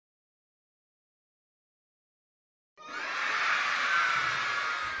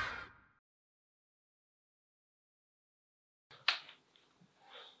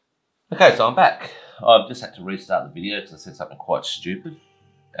Okay, so I'm back. I've just had to restart the video because I said something quite stupid,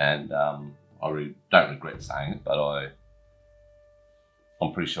 and I don't regret saying it, but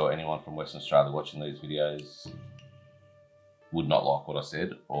I'm pretty sure anyone from Western Australia watching these videos would not like what I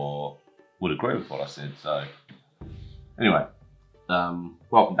said or would agree with what I said. So anyway,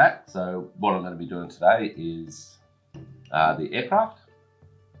 welcome back. So what I'm going to be doing today is the aircraft.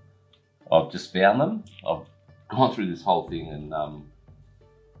 I've just found them. I've gone through this whole thing and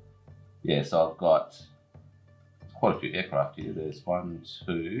yeah, so I've got quite a few aircraft here. There's two on this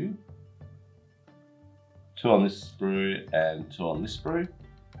sprue and two on this sprue.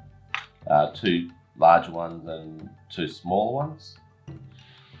 Two larger ones and two smaller ones.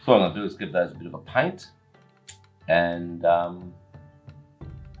 So what I'm going to do is give those a bit of a paint and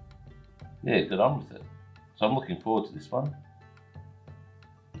yeah, get on with it. So I'm looking forward to this one.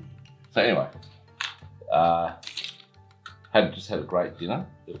 So anyway, just had a great dinner.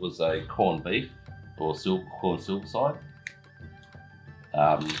 It was a corned beef or corn silver side,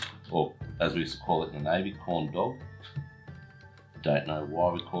 or as we used to call it in the Navy, corn dog. Don't know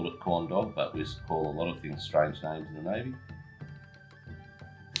why we called it corn dog, but we used to call a lot of things strange names in the Navy.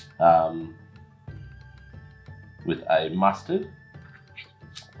 With a mustard.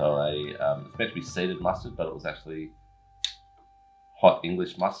 So it's meant to be seeded mustard, but it was actually hot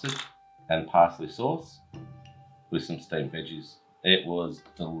English mustard and parsley sauce with some steamed veggies. It was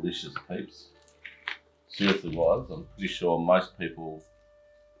delicious, peeps. Seriously was. I'm pretty sure most people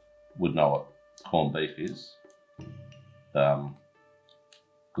would know what corned beef is. Because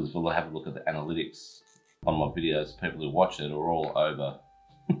if we'll have a look at the analytics on my videos, people who watch it are all over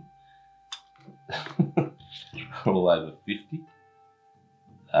all over 50.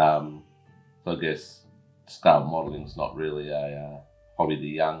 So I guess scale modelling is not really a hobby the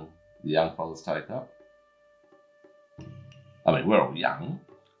young fellas take up. I mean, we're all young,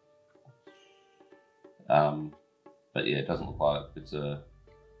 but yeah, it doesn't look like it's a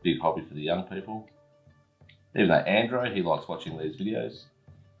big hobby for the young people. Even though Andrew, he likes watching these videos.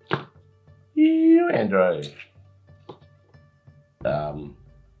 You, Andrew. Yeah,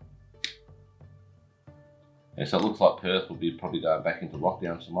 so it looks like Perth will be probably going back into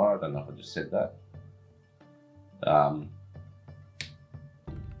lockdown tomorrow. I don't know if I just said that.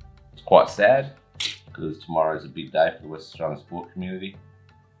 It's quite sad because tomorrow is a big day for the West Australian sport community,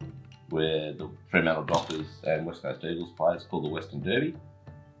 where the Fremantle Dockers and West Coast Eagles play. It's called the Western Derby.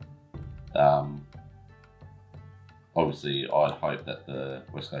 Obviously, I'd hope that the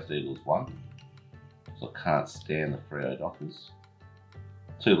West Coast Eagles won, so I can't stand the Freo Dockers.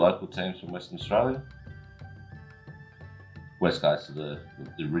 Two local teams from Western Australia. West Coast are the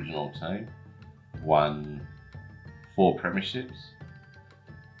original team, won 4 premierships,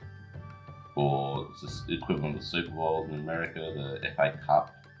 or it's the equivalent of the Super Bowl in America, the FA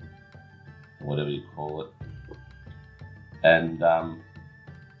Cup, or whatever you call it. And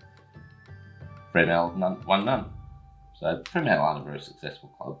Fremantle won none. So Fremantle aren't a very successful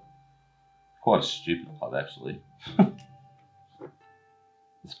club. Quite a stupid club, actually. I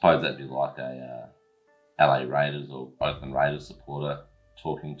suppose that'd be like a LA Raiders or Oakland Raiders supporter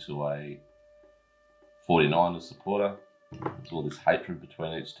talking to a 49ers supporter. There's all this hatred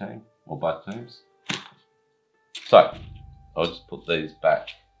between each team, or both teams. So, I'll just put these back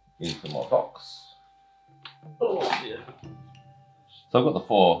into my box. Oh dear. So I've got the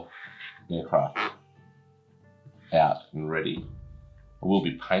 4 aircraft out and ready. I will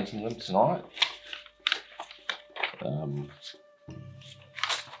be painting them tonight. Let's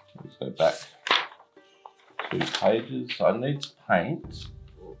go back 2 pages. So I need to paint.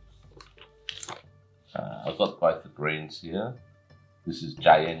 I've got both the greens here. This is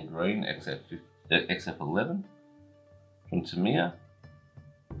JN Green XF11 from Tamiya.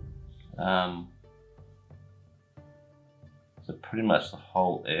 So pretty much the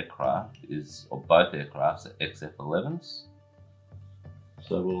whole aircraft is, or both aircrafts are XF11s.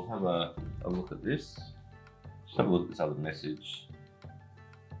 So we'll have a look at this. Just have a look at this other message.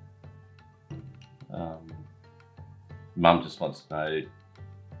 Mum just wants to know,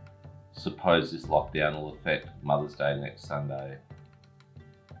 suppose this lockdown will affect Mother's Day next Sunday.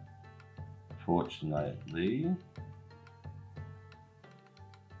 Fortunately,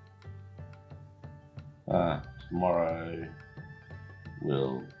 tomorrow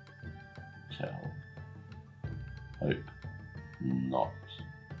will tell. Hope not.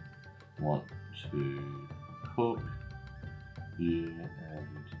 Want to cook you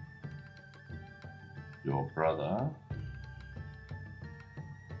and your brother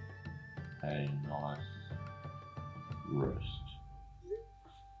a nice roast.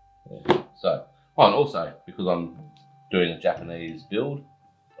 Yeah. So, and also because I'm doing a Japanese build,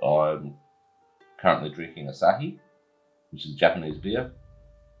 I'm currently drinking Asahi, which is Japanese beer.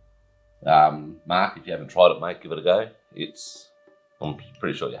 Mark, if you haven't tried it, mate, give it a go. I'm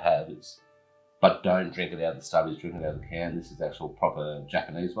pretty sure you have. But don't drink it out of the stubbies, drink it out of the can. This is actual proper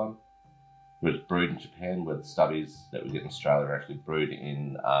Japanese one. Where it's brewed in Japan, where the stubbies that we get in Australia are actually brewed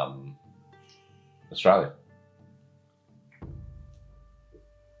in Australia.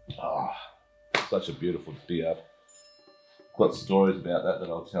 Oh, such a beautiful beer. Got stories about that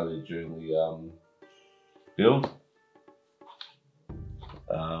I'll tell you during the build.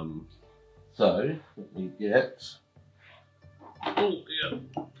 So let me get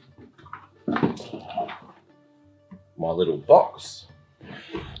my little box.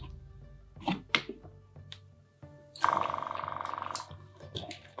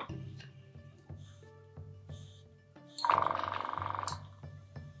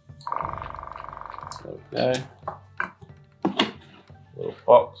 There we go. Little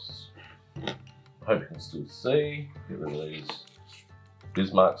box. Hope you can still see. Get rid of these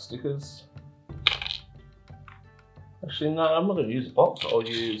Bismarck stickers. Actually, no, I'm not going to use a box. I'll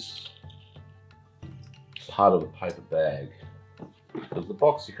use part of the paper bag. Because the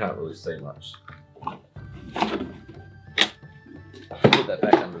box you can't really see much. Put that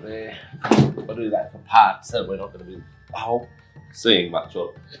back under there. I'll do that for parts that we're not going to be seeing much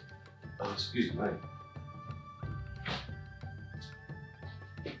of. Oh, excuse me.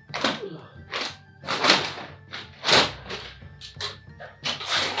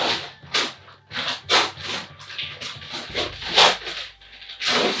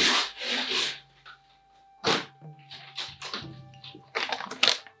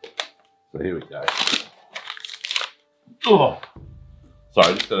 So here we go. Oh,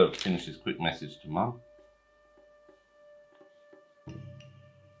 sorry, just got to finish this quick message to Mum.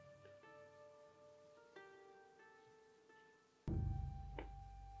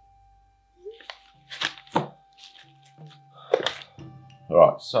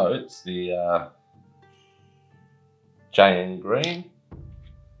 Alright, so it's the JN Green,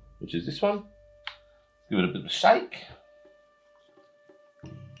 which is this one. Give it a bit of a shake.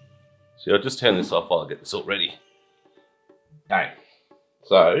 So I'll just turn this off while I get this all ready. Okay,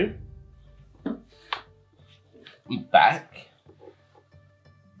 so I'm back.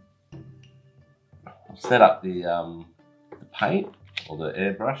 I've set up the paint or the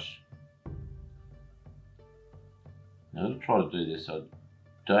airbrush. I'm going to try to do this so I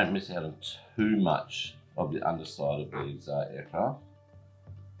don't miss out on too much of the underside of these aircraft.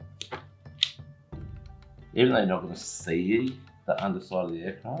 Even though you're not going to see the underside of the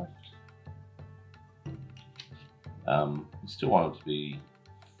aircraft, you still want it to be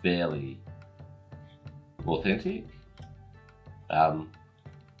fairly authentic.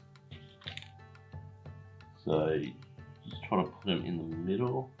 So just try to put them in the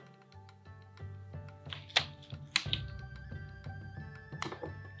middle.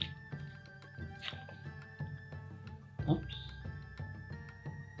 Oops.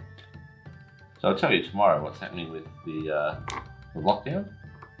 So I'll tell you tomorrow what's happening with the lockdown.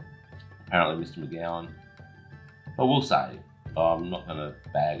 Apparently Mr. McGowan, I will say, I'm not going to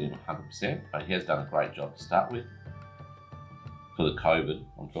bag him 100%, but he has done a great job to start with. For the COVID,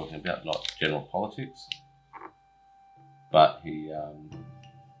 I'm talking about, not general politics. But he's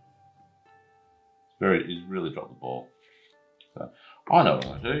really dropped the ball. So I know what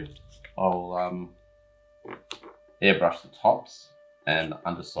I'm going to do. I'll airbrush the tops and the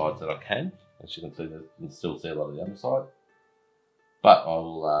undersides that I can. As you can see, you can still see a lot of the underside. But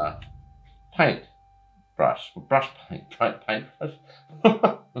I'll paint brush the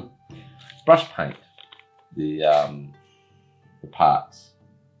parts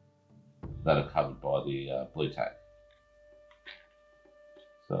that are covered by the blue tack.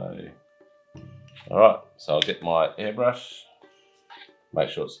 So, alright, so I'll get my airbrush, make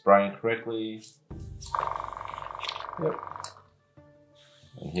sure it's spraying correctly. Yep.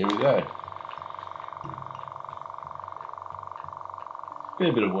 And here we go.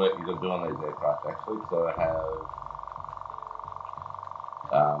 A bit of work you've got to do on these aircraft actually. So I have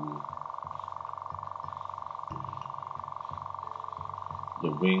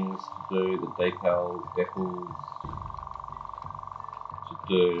the wings to do, the decals to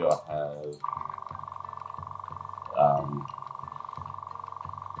do. I have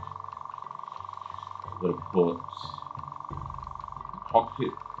I've got to put the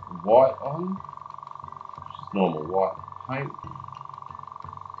cockpit white on, which is normal white paint.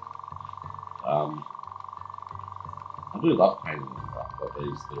 I do love painting aircraft, like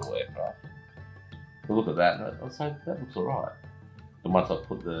these little aircraft. So look at that, and I'll say that looks alright. And once I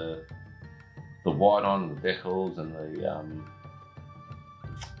put the white on, the decals and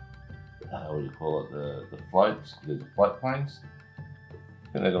what do you call it, the floats, the float planes.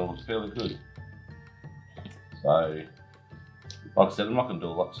 I think they're going to look fairly good. So, like I said, I'm not going to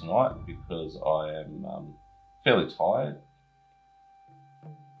do a lot tonight because I am fairly tired.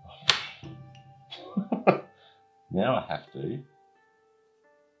 Now I have to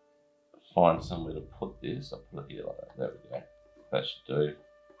find somewhere to put this. I'll put it here like that. There we go. That should do.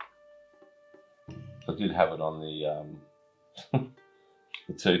 I did have it on the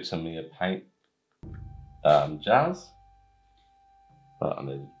the 2 Tamiya paint jars, but I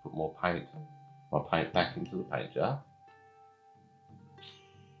need to put more paint, my paint back into the paint jar.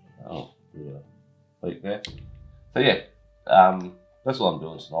 Oh, yeah, leak there. So yeah, that's what I'm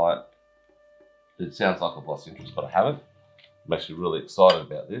doing tonight. It sounds like I've lost interest, but I haven't. I'm actually really excited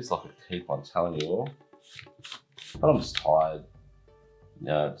about this, like I keep on telling you all. But I'm just tired. You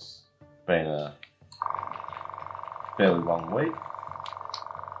know, it's been a fairly long week.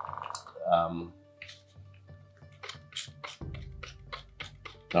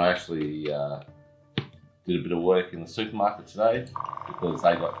 I actually did a bit of work in the supermarket today because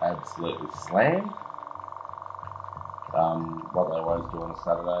they got absolutely slammed, like they always do on a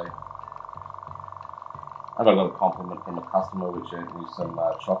Saturday. And I got a compliment from a customer which earned me some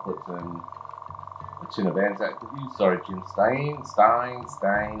chocolates and a tin of Anzac cookies. Sorry, Jim Stein,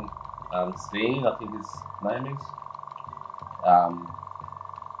 I think his name is.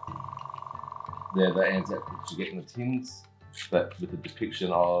 They're the Anzac cookies you get in the tins, but with a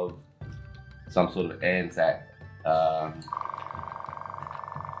depiction of some sort of Anzac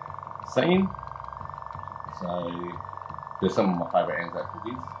scene. So they're some of my favourite Anzac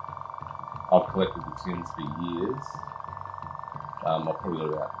cookies. I've collected the tins for years. I've probably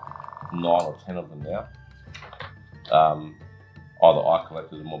got about 9 or 10 of them now. Either I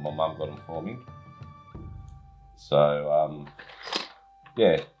collected them or my mum got them for me. So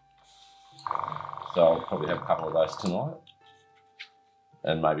yeah. So I'll probably have a couple of those tonight,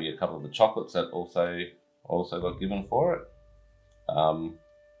 and maybe a couple of the chocolates that also got given for it.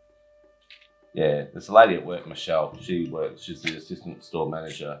 Yeah, there's a lady at work, Michelle. She's the assistant store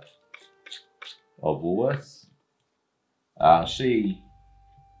manager of Woolworths. She,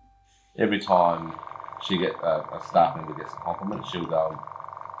 every time she gets a staff member gets a compliment, she'll go and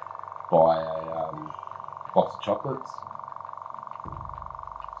buy a box of chocolates.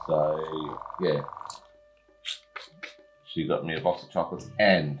 So yeah, she got me a box of chocolates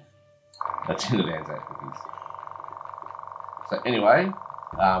and a tin of Anzac cookies. So anyway,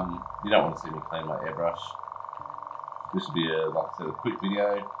 you don't want to see me clean my airbrush. This will be like I said, a quick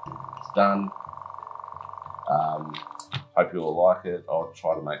video. It's done. Hope you all like it. I'll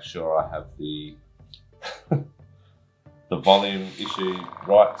try to make sure I have the the volume issue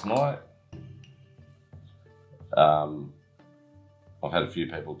right tonight. I've had a few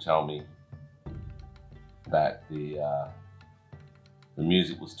people tell me that the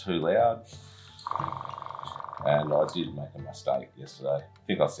music was too loud, and I did make a mistake yesterday. I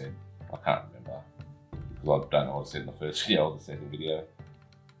think I said, I can't remember, because I don't know what I said in the first video or the second video.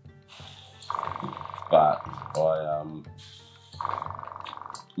 But I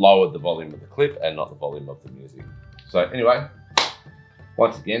lowered the volume of the clip and not the volume of the music. So anyway,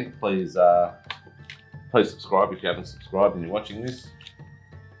 once again, please subscribe if you haven't subscribed and you're watching this.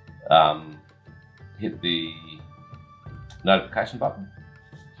 Hit the notification button.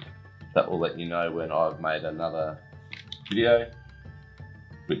 That will let you know when I've made another video,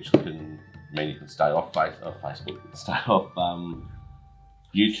 which can mean you can stay off Facebook, stay off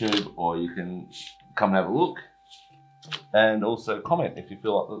YouTube, or you can come and have a look, and also comment if you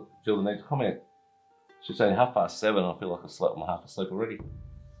feel the need to comment. It's only 7:30. I feel like I slept my half asleep already.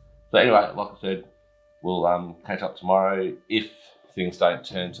 So anyway, like I said, we'll catch up tomorrow if things don't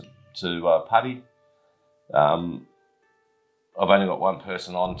turn to putty. I've only got one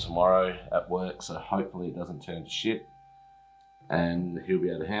person on tomorrow at work, so hopefully it doesn't turn to shit and he'll be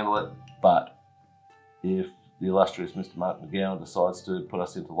able to handle it. But if the illustrious Mr. Mark McGowan decides to put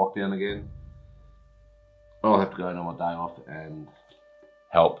us into lockdown again, I'll have to go in on my day off and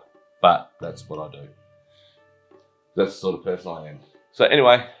help, but that's what I do. That's the sort of person I am. So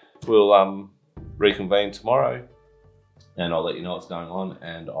anyway, we'll reconvene tomorrow and I'll let you know what's going on,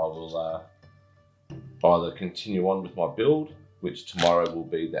 and I will either continue on with my build, which tomorrow will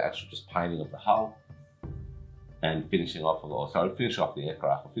be the actual just painting of the hull and finishing off finish off the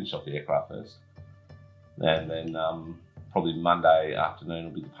aircraft. I'll finish off the aircraft first, and then probably Monday afternoon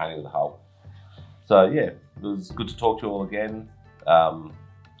will be the painting of the hull. So yeah, it was good to talk to you all again.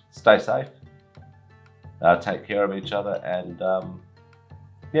 Stay safe, take care of each other, and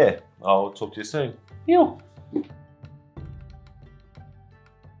yeah, I'll talk to you soon.